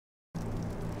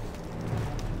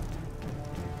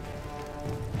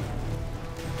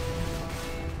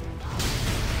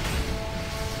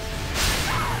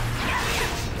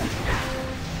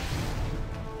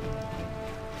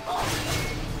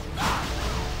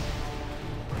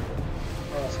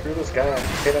Screw this guy. I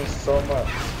hate him so much.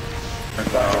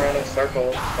 Flying around in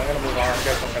circles. I'm gonna move on. You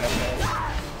guys can finish him.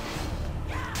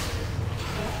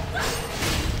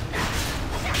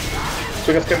 So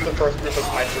we can skip the first group of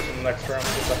snipers in the next round.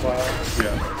 Just FYI.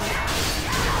 Yeah.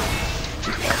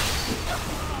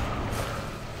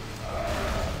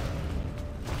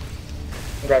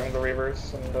 I'm grabbing the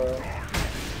Reavers and the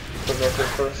Berserkers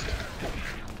first.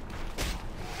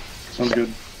 Sounds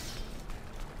good.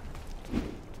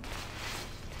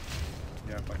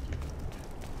 Yeah, fuck you.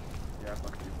 Yeah,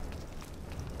 fuck you.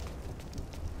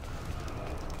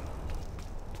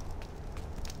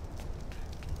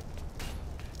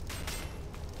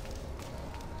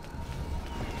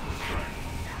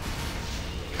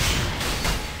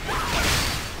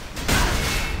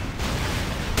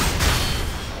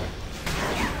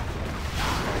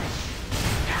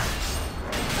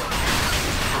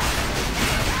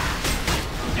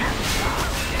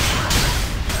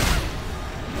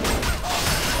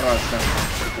 Oh, it's not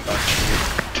go back to you.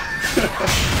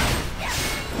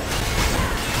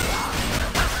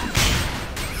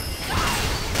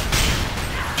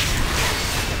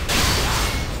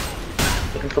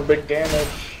 Looking for big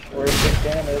damage. Where's big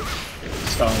damage?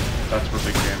 Stun. That's where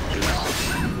big damage is.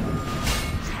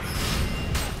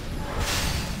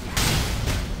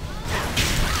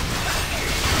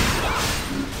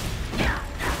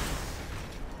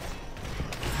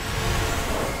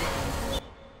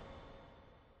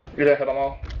 You didn't hit them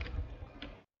all.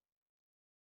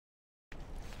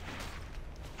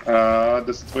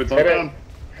 Distance waits on Hit down. it.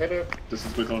 Hit it.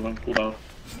 Distance waits on down. Cool down.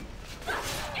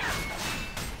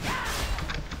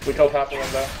 We killed half of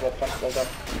them though. Well done.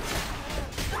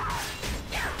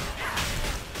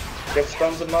 Get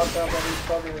stuns and knockdowns on these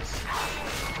buggers.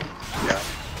 Yeah.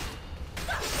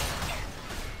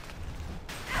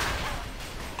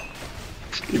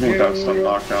 Even without stun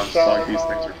knockdowns, like these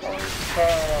things are fun.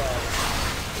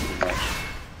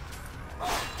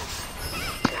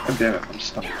 God damn it, I'm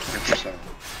stuck. 100%.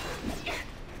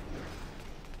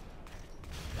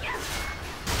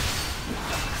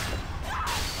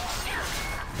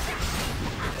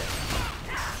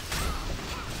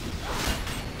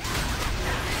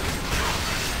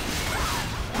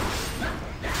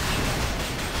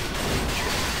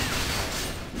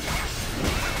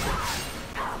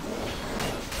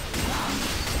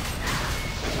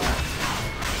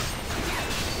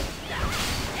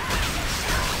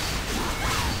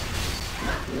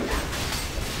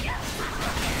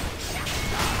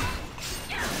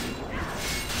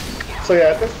 So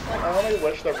yeah, at this point, I only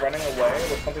wish that running away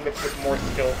was something that was more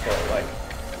skillful. Like,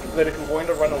 that if you're going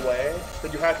to run away,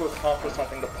 that you had to accomplish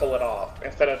something to pull it off,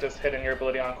 instead of just hitting your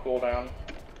ability on cooldown.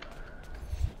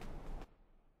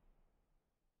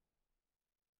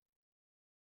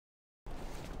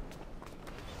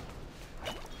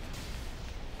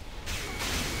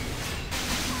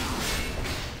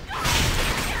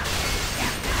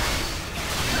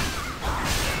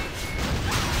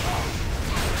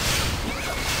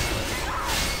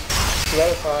 So that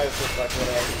aside, it's just like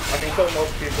whatever. I can kill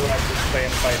most people and I just stay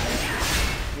and fight me.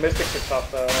 Mystics are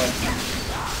tough though.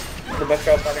 Like, the best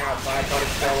guy was starting outside, got his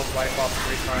spell of life off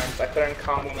 3 times. I couldn't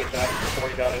combo him with that before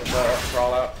he got his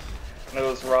crawl out. And it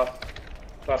was rough.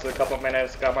 Lasted a couple of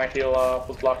minutes, got my heal off,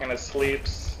 was blocking his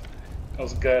sleeps. It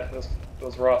was good. It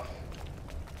was rough.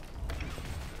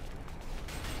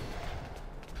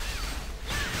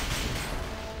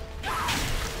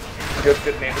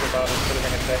 Good name about it, put it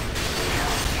in a day.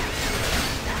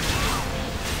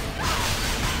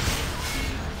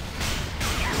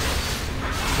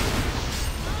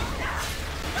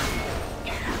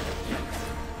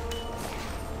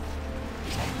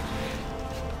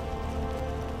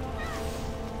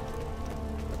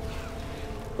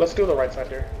 Let's do the right side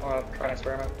here. I want to try and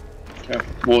experiment. Okay.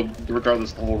 Well,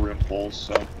 regardless, the whole room pulls,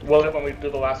 so. Will it when we do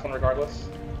the last one regardless?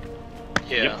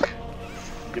 Yeah. Yep.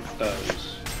 It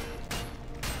does.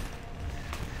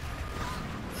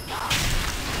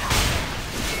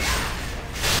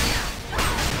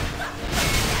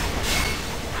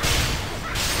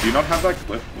 Do you not have that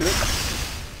clip yet?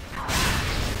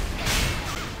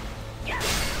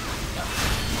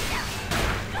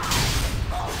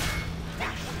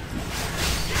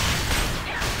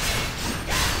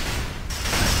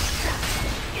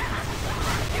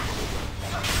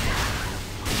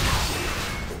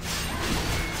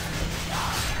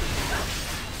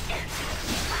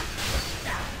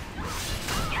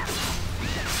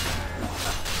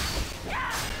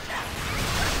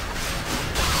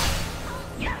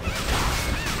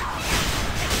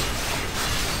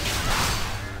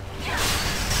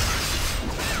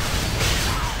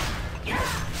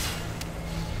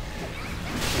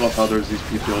 love how there's these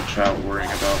people in chat worrying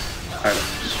about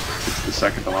items. It's the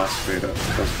second to last beta. It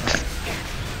doesn't matter.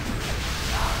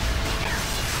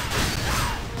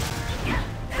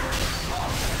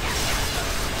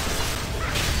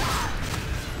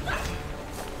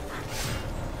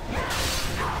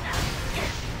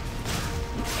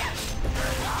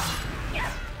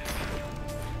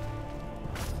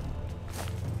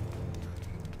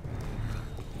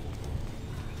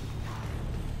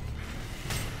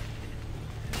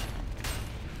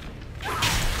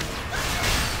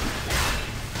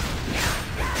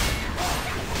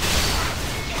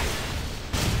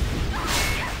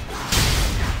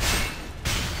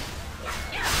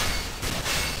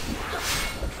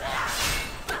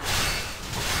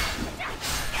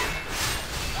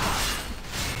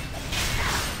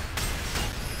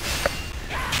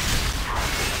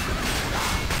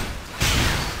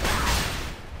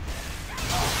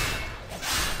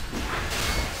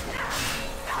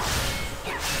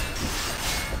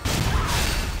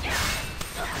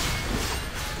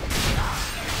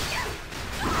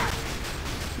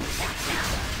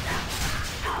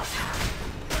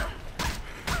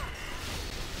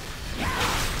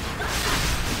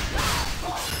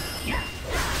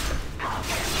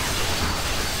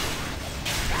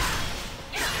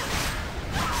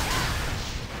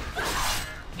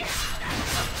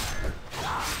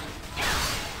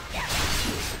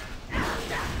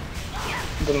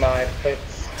 Denied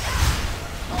hits.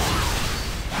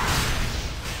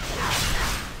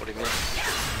 What do you mean?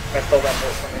 I stole that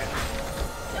hit from you.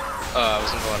 I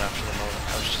wasn't going after the moment.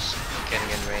 I was just getting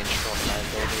in range for one of my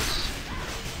abilities.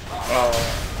 Oh.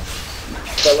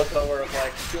 So it looked over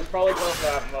like she was probably going for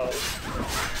that most.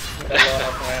 That low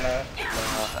enough mana.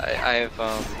 I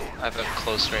have a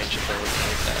close range ability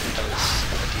that does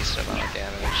a decent amount of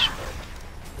damage.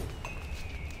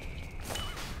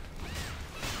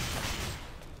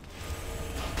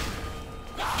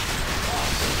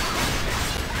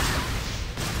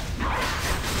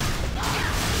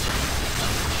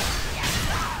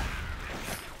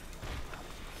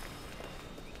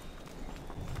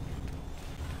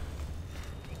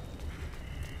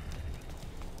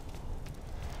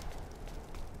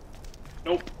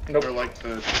 Nope. Nope. They're like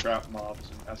the trap mobs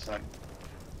in SN.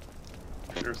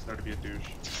 There's there to be a douche.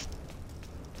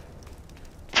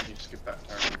 You skip that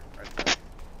turn right there.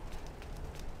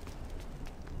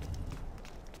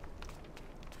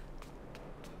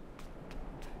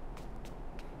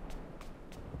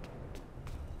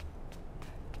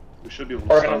 We should be able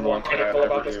to We're gonna stun be more one guy careful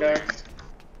about every this day. guy.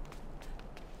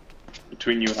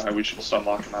 Between you and I, we should stun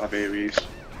lock him out of AoEs.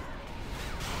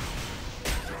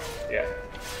 Yeah.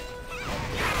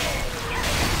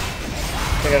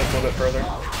 I think I just a little bit further.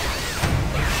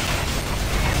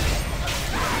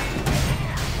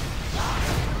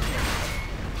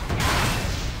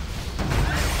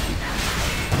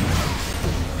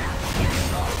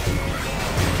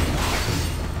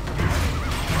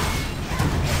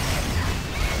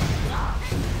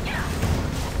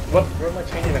 What? Where am I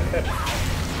changing a hit?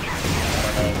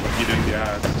 I don't know, but he did the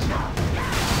ads.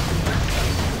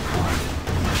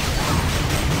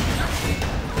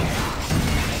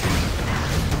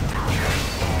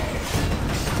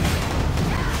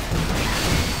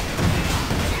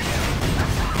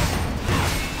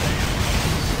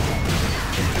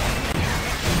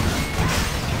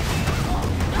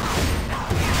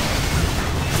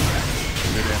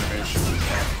 Good animation.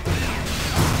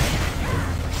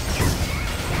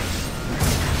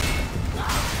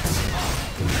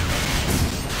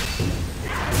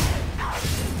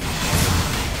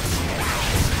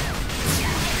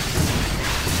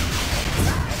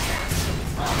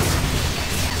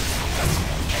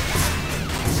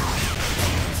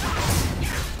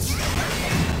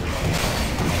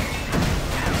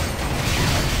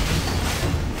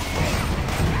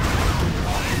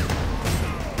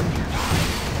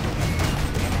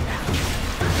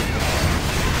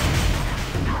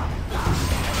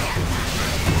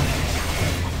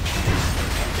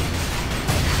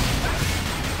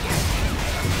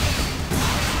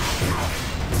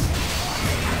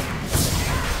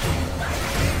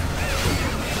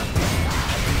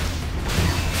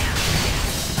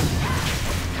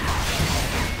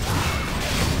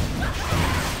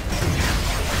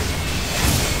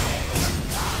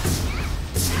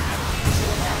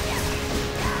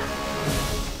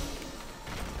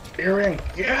 Earring!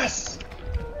 Yes!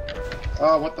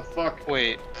 Oh, what the fuck?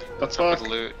 Wait, The what's up fuck? with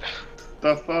loot?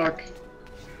 The fuck?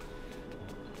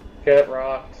 Get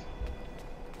rocked.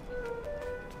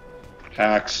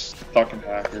 Hacks. Fucking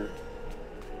hacker.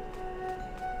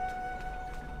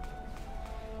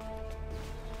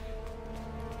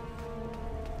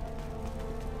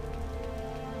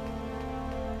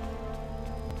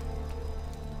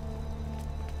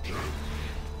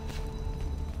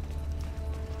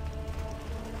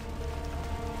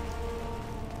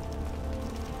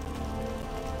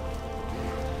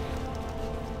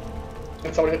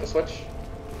 Did somebody hit the switch?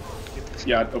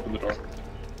 Yeah, open the door.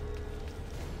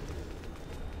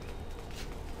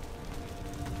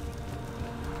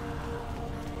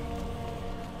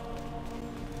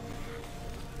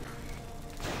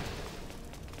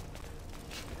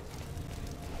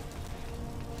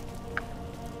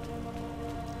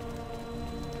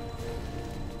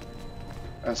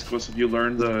 Asklos, have you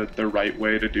learned the right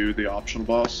way to do the optional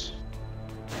boss?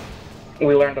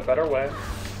 We learned a better way.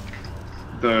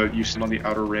 You stand on the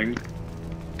outer ring.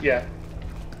 Yeah.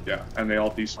 Yeah, and they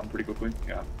all despawn pretty quickly.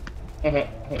 Yeah.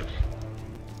 Mm-hmm.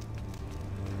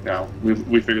 Yeah,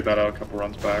 we figured that out a couple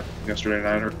runs back yesterday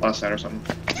night or last night or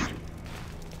something.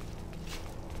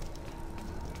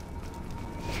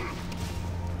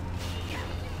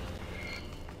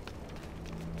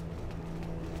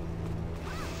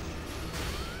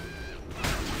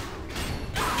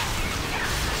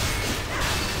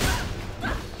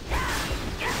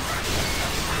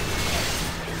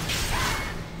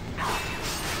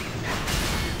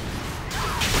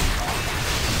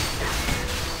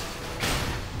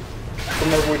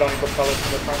 Remember, we don't need the pellets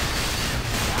in the front.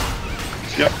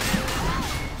 Yep.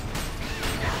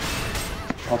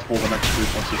 I'll pull the next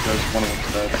group once he goes. One of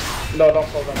them's dead. No, don't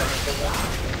pull them anything.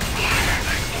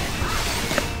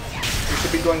 You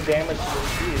should be doing damage to the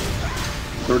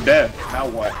fuse. They're dead. Now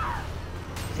what?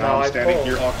 Now No, I'm standing pulled.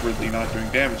 here awkwardly not doing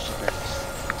damage to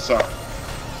things. So,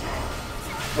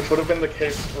 Which would have been the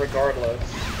case regardless.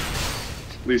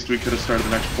 at least we could have started the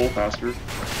next pull faster.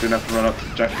 Didn't have to run up to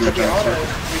Jack To be honest,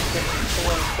 we can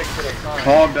pull in 6 at a time.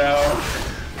 Calm down.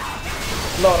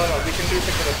 No, we can do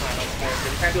 6 at a time on the Lancer.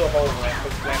 We can't do a whole ramp,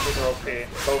 because Lancers are OP.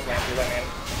 Both Lancers, I mean.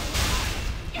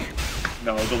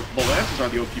 No, the Lancers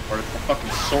aren't the OP part, it's the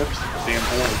fucking Sorks, the damn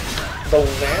hordes. The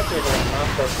Lancers are not,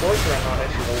 the Swords are not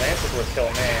issue, the Lancers would kill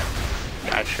me.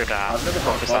 I should I've never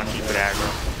had a focus on problem keeping with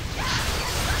aggro.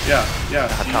 Yeah.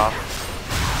 Top.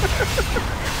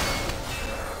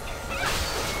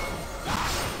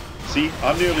 See,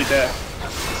 I'm nearly dead. The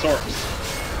Sorks.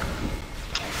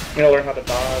 You know, learn how to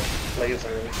dodge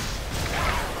lasers.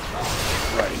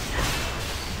 Right.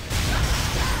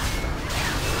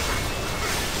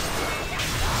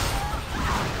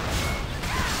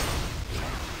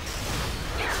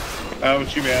 I don't know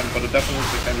about you, man, but it definitely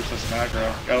looks like Bender's some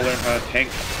aggro. Gotta learn how to tank.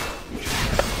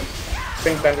 I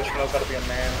think Bender knows how to be a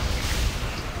man.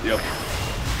 Yep.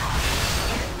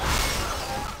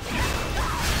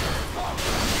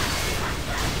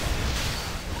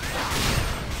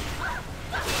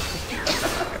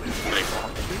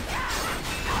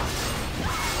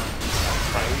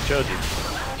 Who showed you?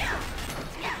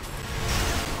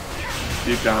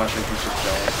 Deep down, I think he's just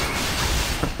jealous.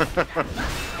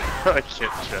 I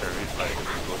can't generate like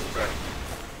right.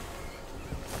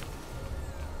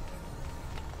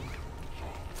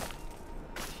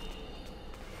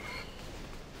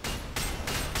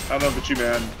 I don't know about you,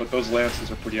 man, but those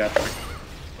lances are pretty epic.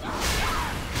 I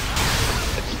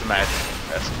just imagine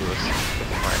that's Lewis with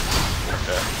the marks.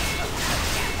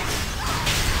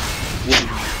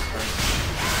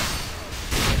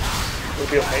 It would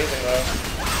be amazing though.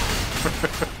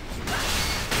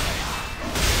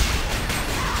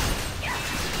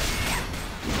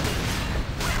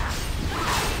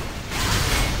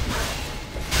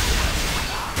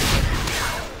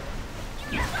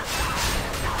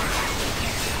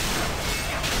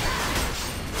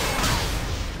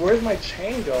 Where's my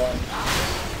chain going?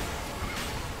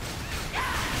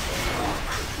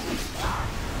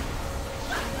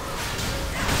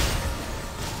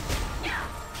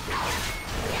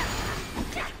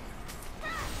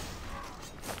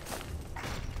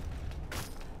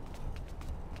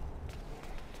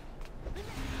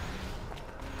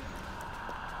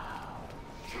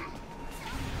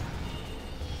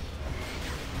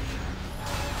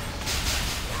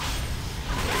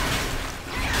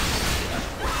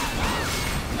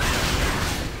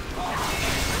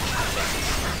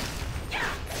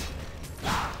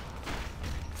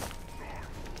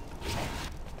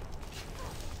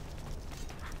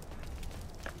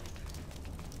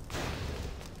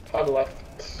 Pod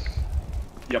left.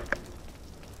 Yep.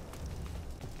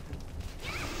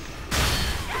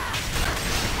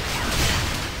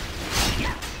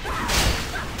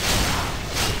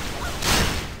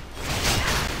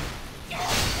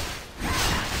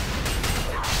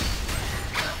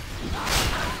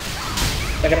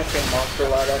 I can see monster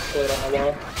lag actually, I don't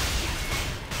know why.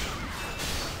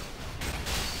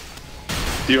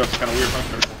 DUF's kind of weird, huh?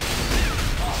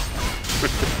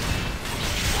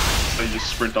 So you just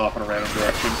sprint off in a random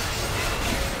direction.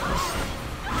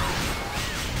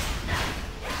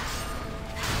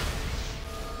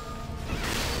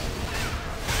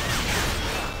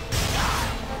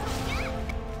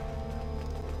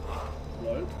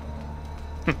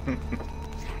 Oh,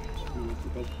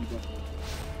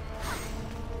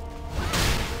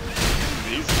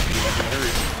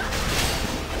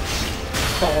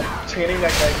 chaining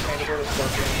that guy chained over the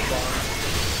scorpion bomb.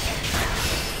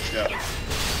 Yeah.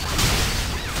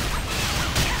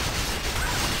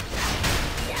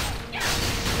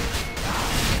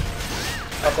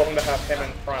 I was hoping to have him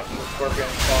in front and the scorpion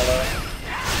follow.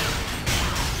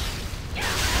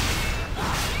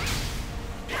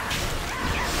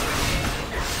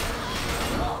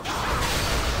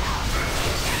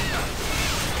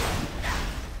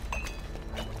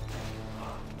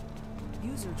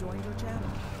 User joined your channel.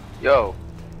 Yo,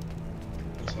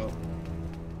 What's up?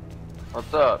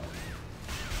 what's up?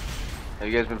 Have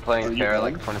you guys been Are playing you TERA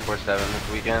playing? like 24/7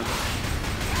 this weekend?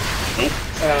 Nope.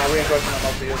 We enjoyed some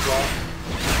MLB as well.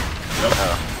 Yep.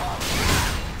 Oh.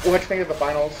 What do you think of the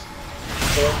finals?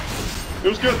 So, It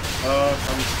was good.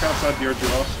 I'm just kind of sad DRG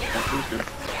lost. It was good.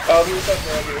 we were talking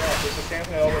about it. It's the same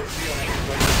thing I always see when I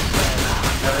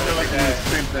Yeah, I feel like it's the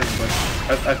same thing, but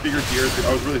I figured DRG,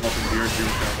 I was really hoping DRG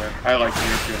was going to win. I like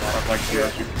DRG a lot. I've liked DRG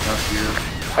for the past year.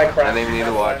 I I didn't even need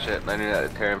to watch it. I knew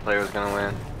that the TERA player was gonna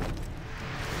win.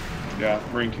 Yeah,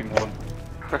 Marine King won.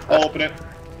 I'll open it.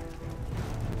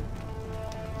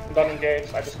 I'm done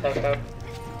engaged. I just crushed out.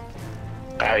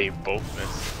 Ah, you both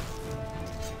missed.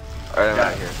 Alright, I'm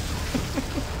out here.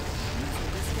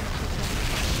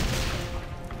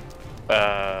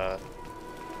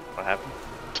 What happened?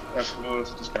 That's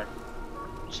Lewis disconnected.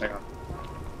 Just hang on.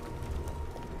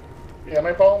 Yeah,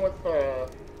 my problem with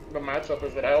the matchup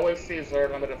is that I always see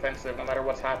Zerg on the defensive no matter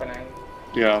what's happening.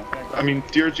 Yeah, I mean,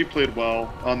 DRG played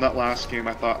well. On that last game,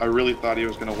 I really thought he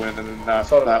was going to win, and then that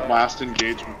So did I. last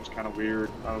engagement was kind of weird.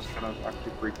 I was kind of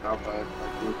actually freaked out by it.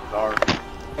 Like, it was bizarre.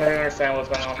 I didn't understand what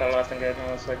was going on with that last engagement.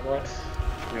 I was like, what?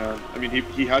 Yeah, I mean,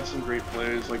 he had some great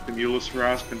plays, like the Mulus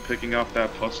harass and picking up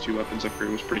that +2 weapons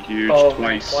upgrade was pretty huge. Oh,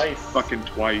 twice. twice. Fucking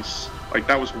twice. Like,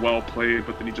 that was well played,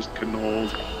 but then he just couldn't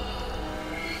hold.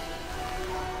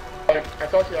 I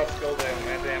thought you had skill there, and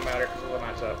it didn't matter because of the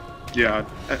matchup. Yeah,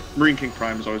 Marine King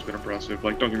Prime has always been impressive.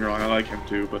 Like, don't get me wrong, I like him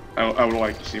too, but I would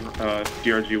like to see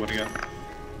DRG win again.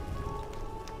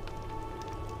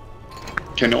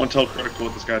 Okay, no one tell Critical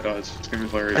what this guy does. It's gonna be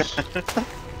hilarious.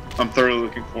 I'm thoroughly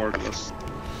looking forward to this.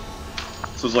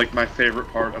 This was like my favorite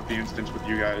part of the instance with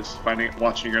you guys,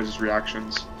 watching your guys'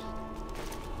 reactions.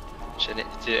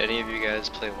 Did any of you guys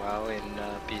play WoW in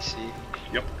BC?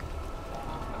 Yep.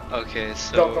 Okay,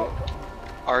 so Go.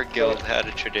 our guild had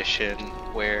a tradition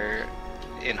where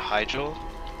in Hyjal,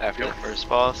 after Yep. the first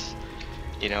boss,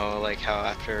 you know, like how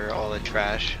after all the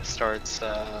trash starts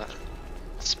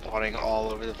spawning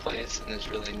all over the place and there's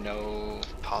really no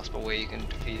possible way you can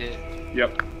defeat it,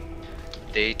 Yep.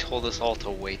 they told us all to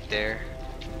wait there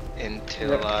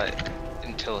until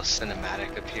until a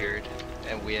cinematic appeared,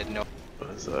 and we had no.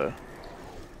 Was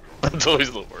that's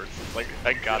always the worst. It's like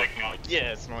I got it. And I'm like,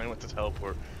 yes, and I went to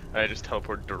teleport, and I just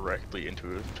teleport directly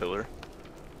into a pillar.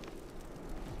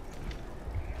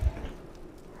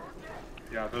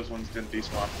 Yeah, those ones didn't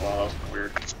despawn for a while. That was kinda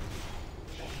weird.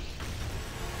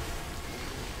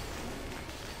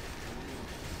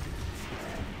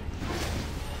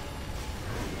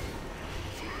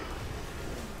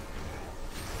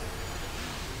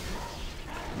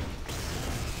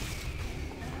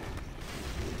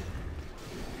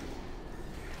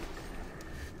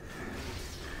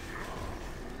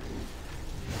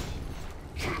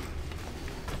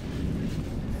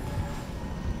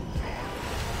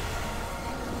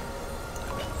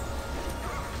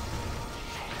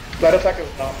 That attack is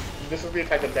dumb. This is the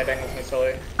attack that dead angles me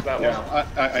silly. That one.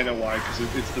 Yeah, I know why, because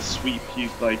it's the sweep. He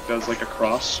like does like a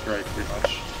cross strike pretty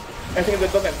much. I think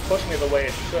that doesn't push me the way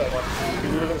it should. Like, he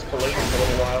loses collision for a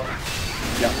little while.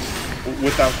 Yeah,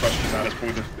 without question, that is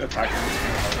probably the attack that makes me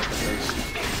hard with this.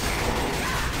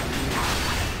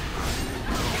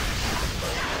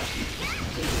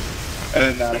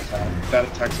 And then that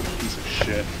attack's a piece of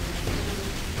shit.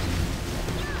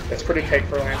 It's pretty cake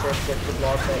for Lancer to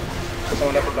block, but for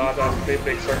someone to have to dodge off a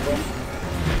big circle.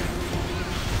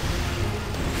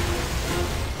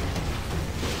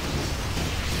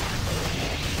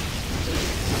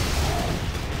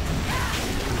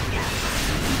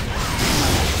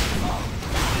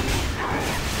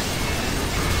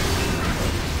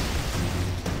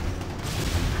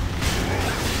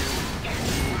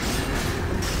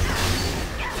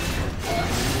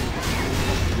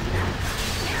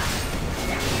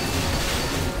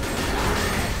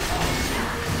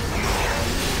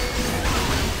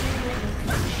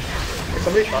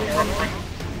 Somebody shot me right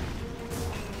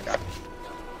now.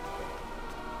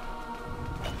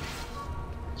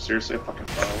 Seriously, a fucking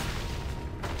pro.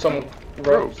 Some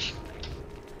ropes.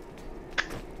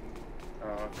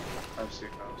 I've seen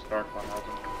those. Dark One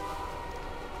hasn't.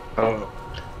 Oh.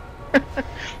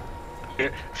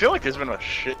 I feel like there's been a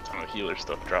shit ton of healer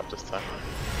stuff dropped this time.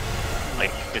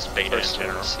 Like, this beta in First time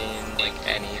general. I've seen like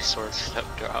any sort of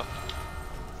stuff drop.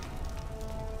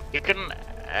 You can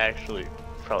actually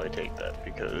probably take that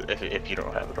because if you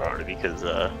don't have it already, because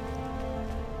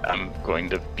I'm going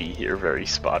to be here very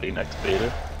spotty next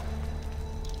beta.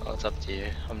 Well, it's up to you.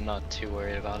 I'm not too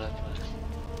worried about it. But...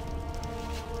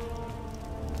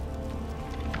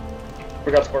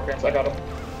 We got Scorpions, I got him.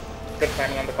 Good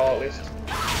timing on the call at least.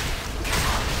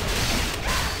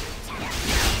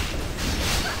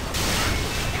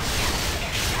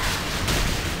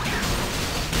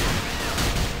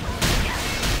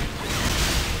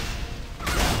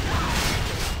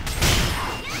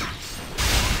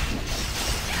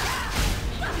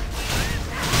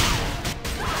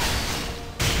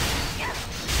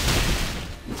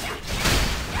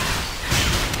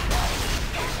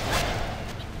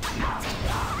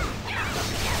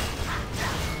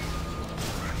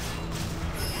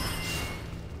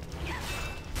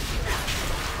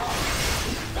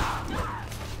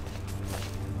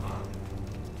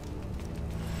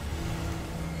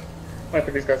 'Might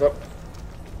pick these guys up.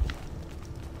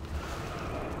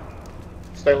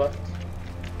 Stay left.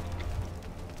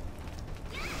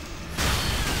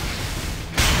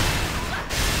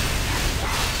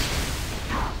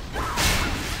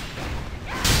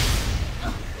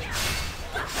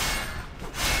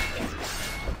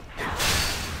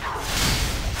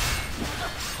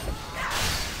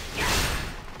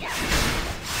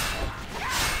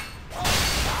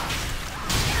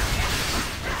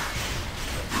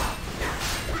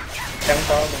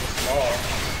 Small.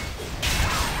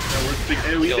 Yeah, we're big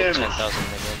AoE Killed damage. 10,000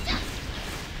 minions.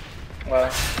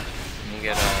 Well, And you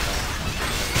get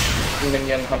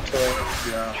minion hunter.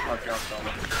 Yeah, I got that.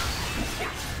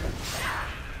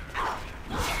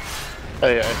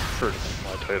 Hey, I prefer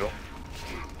my title.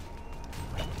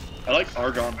 I like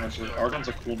Argon actually. Argon's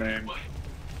a cool name.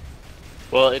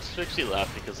 Well, it's actually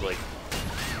laugh because like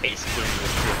basically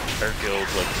our guild,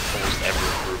 like almost every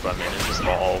group I'm in is just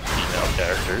all female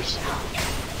characters.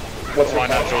 What's Why your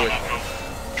not go title?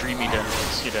 with dreamy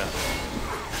demos, you know?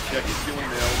 Yeah, he's feeling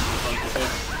nails.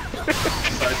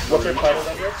 What's your title,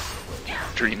 Douglas?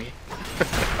 Dreamy.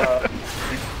 Uh,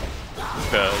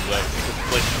 like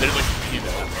they're like, you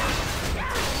know.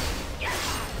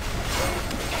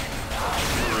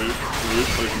 Rude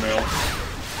plays male.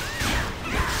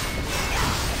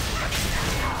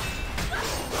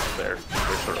 They're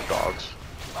sort of dogs.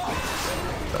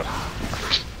 So,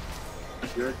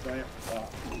 You're a giant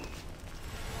flop.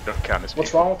 don't count as what's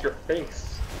people. wrong with your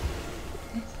face?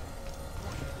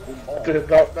 Dude,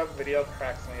 that video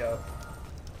cracks me up.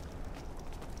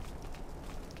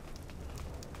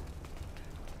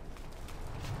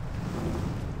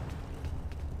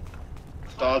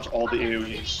 Dodge all the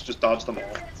AoEs. Just dodge them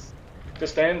all.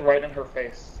 Just stand right in her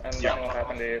face, and Yeah. nothing will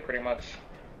happen to you, pretty much.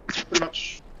 Pretty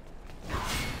much.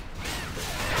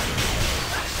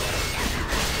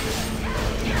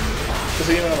 Because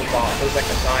even on the bot, there's like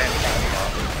a giant trash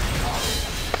bot.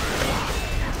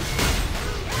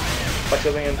 But she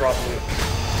doesn't even drop loot.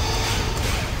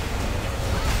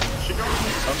 She goes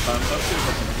sometimes. I've seen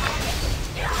something.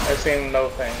 I've seen no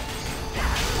things.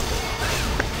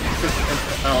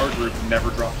 Because our group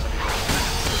never drops anything.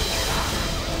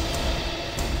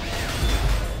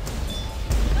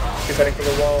 She's heading for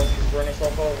the wall, she's running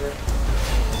herself over.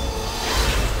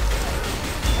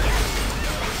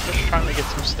 Just trying to get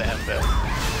some stamp back.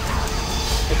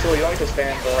 It's cool, you don't need to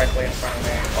stand directly in front of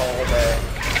me all day.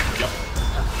 Yep.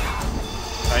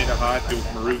 Now you know how I feel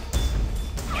with Maru.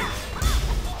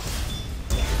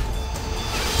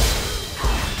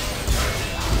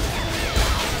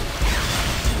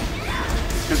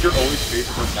 Because you're always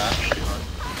facing her back.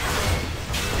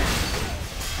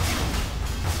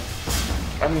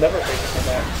 I'm never facing her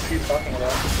back. What are you talking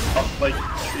about? Oh, like,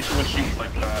 especially when she's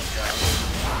like that,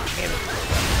 yeah.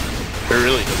 It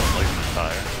really doesn't like the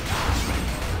tire.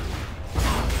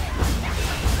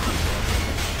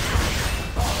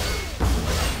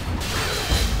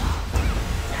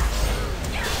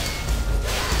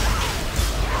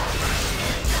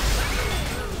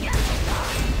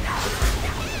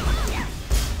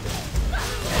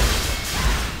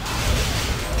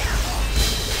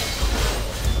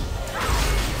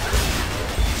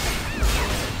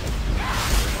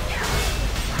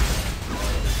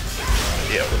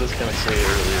 Yeah, what I was gonna say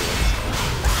earlier was,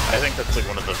 I think that's like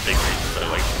one of the big reasons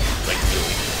I like doing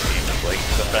this game is like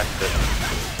the fact that,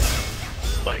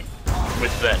 like,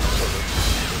 with that sort of,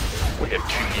 we had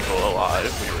 2 people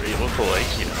alive, we were able to like,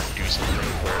 you know, do something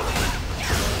where like,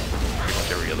 pretty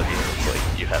much every other game it's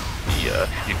like you have the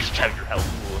you just have your health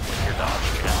pool and like your dodge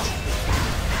chance.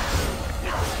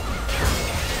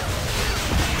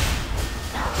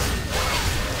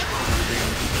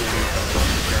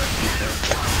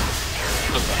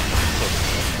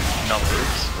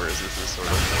 Numbers, whereas this is sort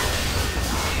of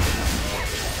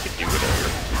you can do whatever.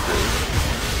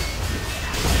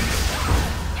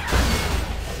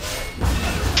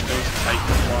 Those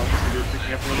Titan blocks that you're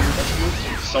picking up earlier, that's good.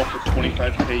 Sell for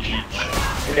 25k each.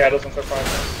 Yeah, it doesn't surprise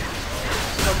me.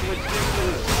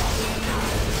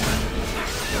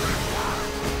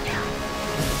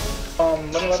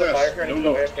 Let me let it fire here. I need to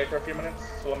go AFK for a few minutes,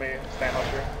 so let me stand up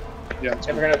here. Yeah. If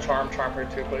you're gonna charm her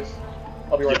too, please.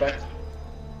 I'll be right back.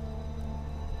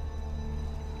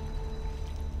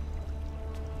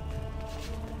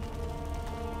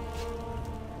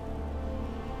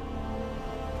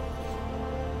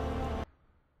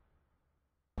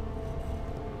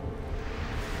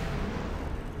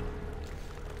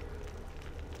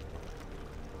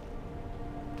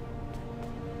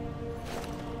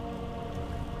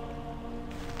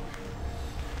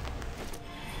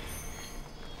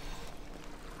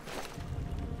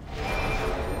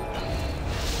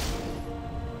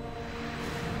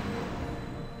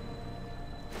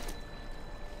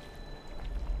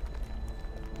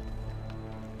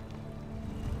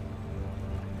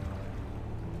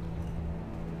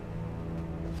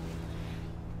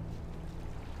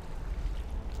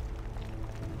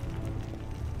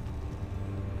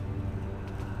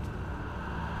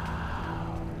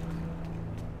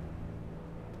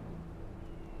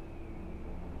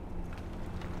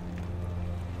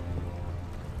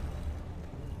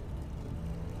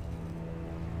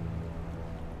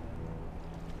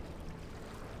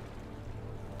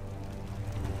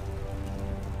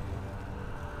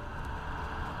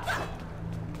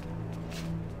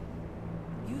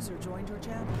 User joined your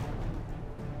channel.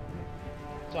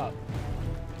 What's up?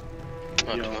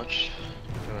 Not too much.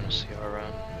 Doing a CR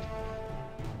round.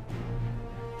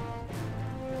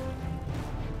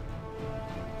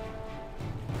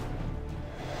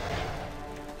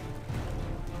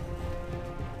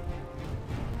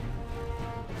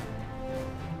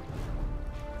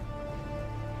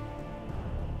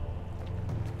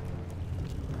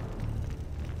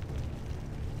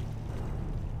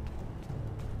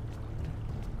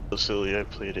 Silly, I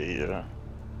played a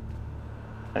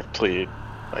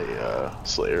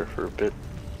Slayer for a bit.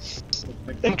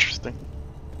 Interesting.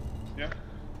 Yeah.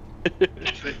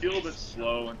 They feel a bit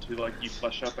slow until like you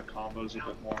flesh out the combos a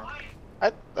bit more.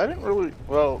 I didn't really,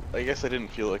 well, I guess I didn't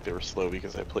feel like they were slow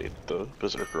because I played the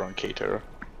Berserker on TERA.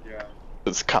 Yeah.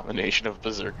 It's a combination of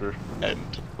Berserker and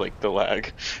like the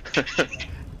lag. Yeah,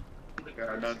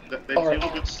 no, they feel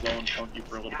a bit slow and funky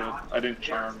for a little bit. I didn't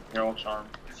charm, Herald charm.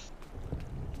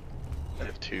 I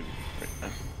have two right now.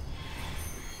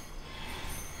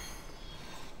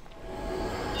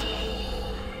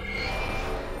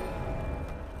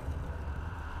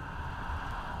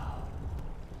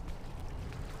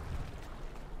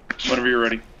 Whenever you're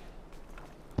ready.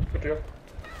 Good to go.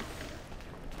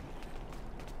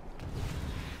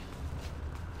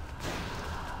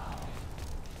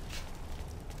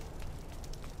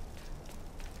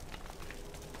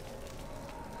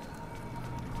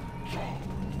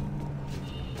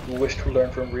 You wish to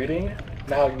learn from reading?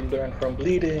 Now you learn from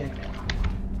bleeding.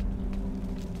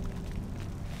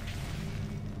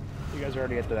 You guys are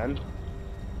already at the end?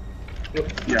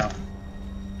 Yep. Yeah.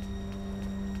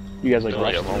 You guys like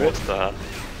Really, rushed I'm through it?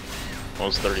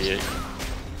 almost 38.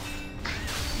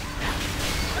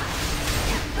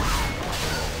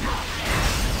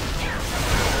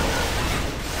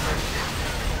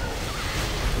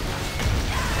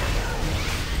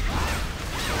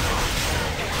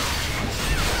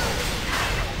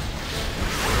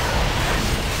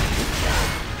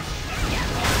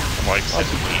 I'm like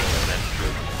 17 and then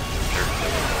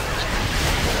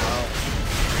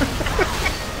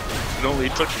it only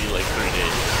took me like 3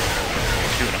 days.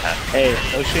 2.5. Hey,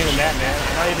 no shame in that, man.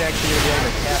 I'm not even actually gonna be able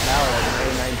to cap out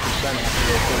like 99% after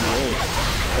the 38.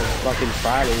 Because fucking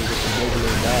Friday was just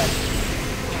amazingly bad.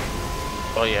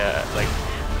 Oh yeah, like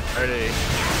Friday,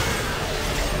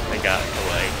 I got to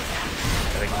like,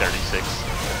 I think 36.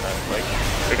 Like,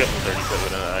 I got to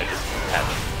 37 and I just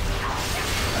haven't.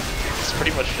 It's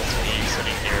pretty much just me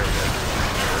sitting here with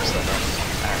first and then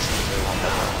asking if they want to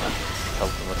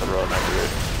help them with the road and I do it.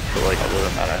 But like, other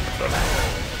than that, I haven't done it.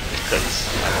 Because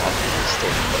I'm obviously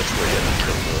still in place where you have to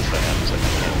kill those fans, like,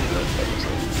 I can't do that. So.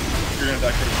 You're gonna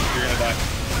die, Curtis. You're gonna die.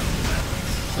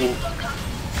 Ooh.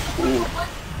 Ooh.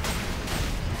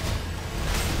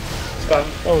 Stun.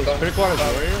 Oh, is critical on his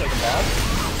warrior, like a boss?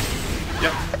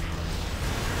 Yep.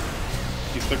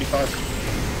 He's 35.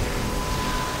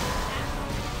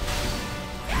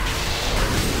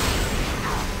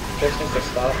 Just needs to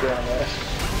stop doing this.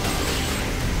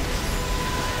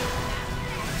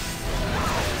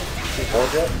 He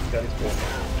pulled yet? Yeah, he's cool.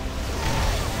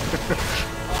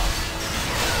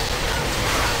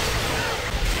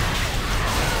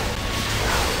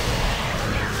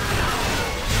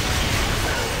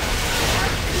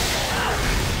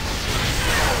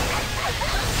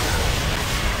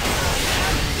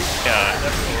 Yeah, I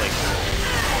definitely like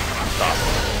stop the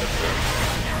middle of the thing.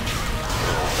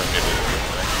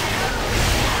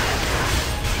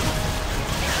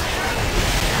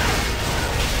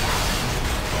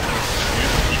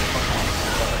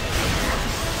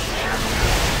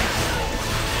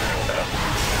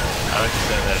 I would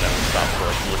say that I would stop for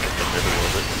like look at the middle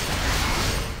of it.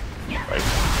 Like,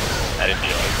 I didn't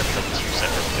realize that there was 2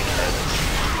 separate big heads.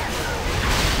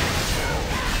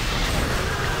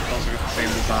 Also got the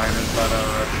same design as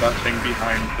that thing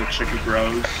behind the chick who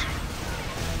grows.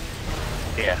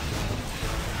 Yeah.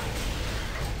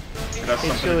 That's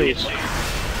Hey, something Silly, to do.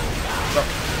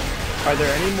 are there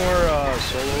any more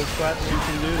solo quests you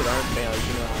can do that aren't like,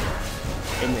 you know,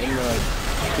 in the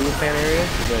Tulipan area?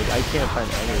 'Cause, like, I can't find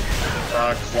any.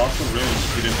 Colossal Ruins,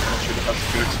 if you didn't finish it, that's a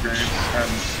good experience,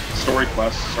 and story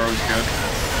quests are always good.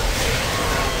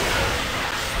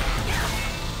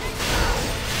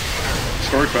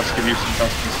 Story quests give you some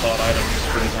custom slot items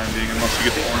for the time being, unless you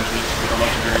get the oranges for the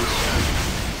legendaries.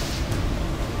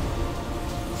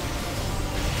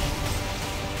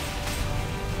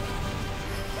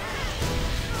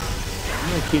 I'm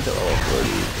gonna keep the level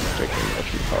 40 freaking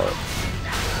whatchamacallit.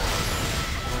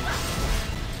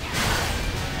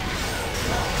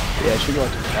 Yeah, I should go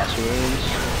out to Castle Ruins.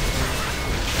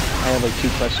 I have like 2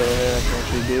 quests over there I can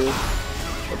actually do,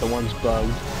 but the one's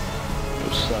bugged,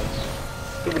 which sucks.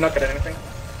 Did we not get anything?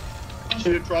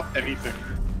 Didn't drop anything.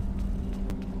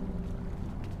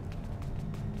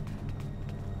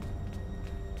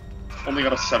 Only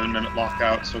got a 7-minute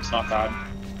lockout, so it's not bad.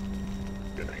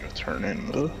 Gonna go turn in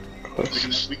the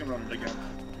quest. We can run it again.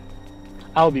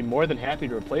 I'll be more than happy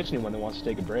to replace anyone that wants to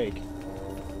take a break.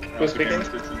 Who's speaking?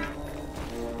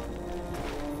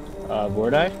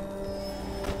 Vordai?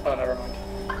 Oh, never mind.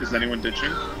 Is anyone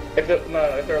ditching? If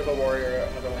there was a warrior,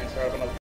 another lancer, I have another